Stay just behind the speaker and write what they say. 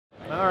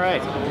All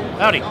right.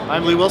 Howdy,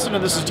 I'm Lee Wilson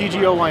and this is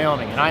TGO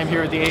Wyoming, and I'm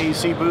here at the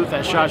AAC booth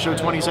at SHOT Show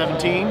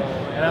 2017,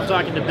 and I'm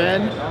talking to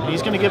Ben, and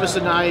he's going to give us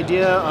an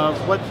idea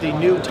of what the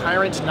new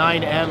Ti-Rant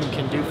 9M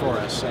can do for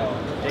us.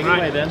 So, take it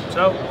away, Ben.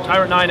 So,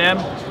 Ti-Rant 9M,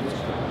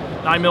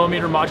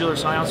 9mm modular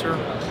silencer,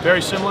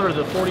 very similar to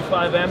the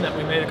 45M that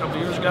we made a couple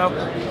years ago.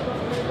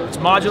 It's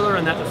modular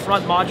in that the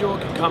front module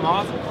can come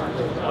off.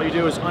 All you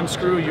do is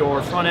unscrew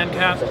your front end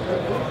cap,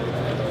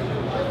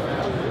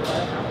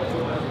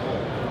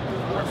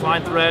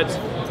 fine threads,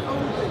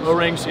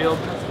 O-ring sealed,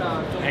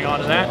 hang on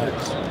to that.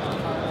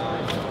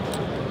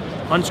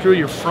 Unscrew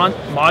your front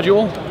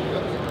module.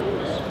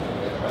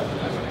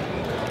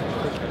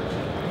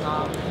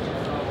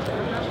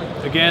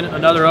 Again,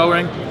 another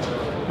O-ring.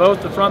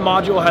 Both the front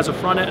module has a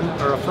front end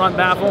or a front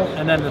baffle,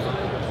 and then the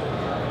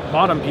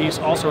bottom piece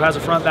also has a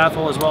front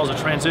baffle as well as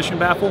a transition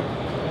baffle.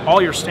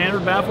 All your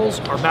standard baffles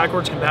are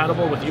backwards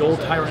compatible with the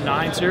old Ti-Rant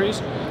 9 series.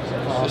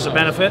 This is a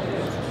benefit.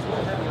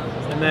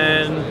 And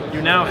then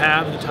you now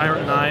have the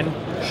Ti-Rant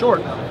 9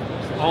 short,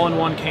 all in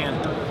one can.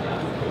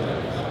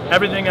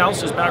 Everything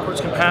else is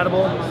backwards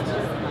compatible.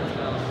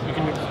 You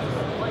can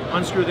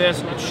unscrew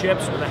this, it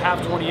ships with a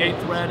half 28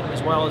 thread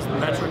as well as the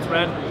metric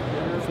thread.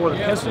 For the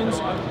pistons,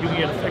 you can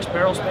get a fixed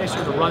barrel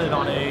spacer to run it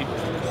on a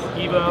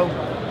Evo.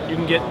 You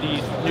can get the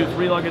new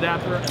 3-lug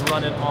adapter and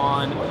run it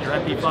on your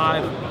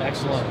MP5.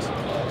 Excellent.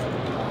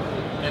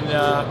 And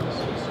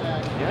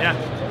yeah,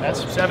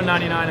 that's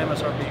 $7.99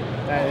 MSRP.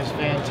 That is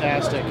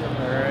fantastic. All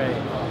right.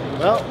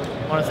 Well,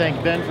 I want to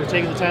thank Ben for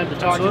taking the time to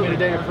talk to me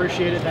today. I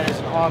appreciate it. That is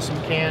an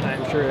awesome can.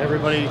 I'm sure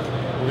everybody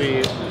will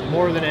be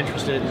more than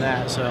interested in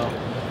that. So,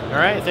 all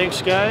right.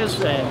 Thanks,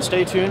 guys, and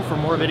stay tuned for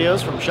more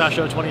videos from SHOT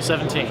Show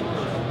 2017.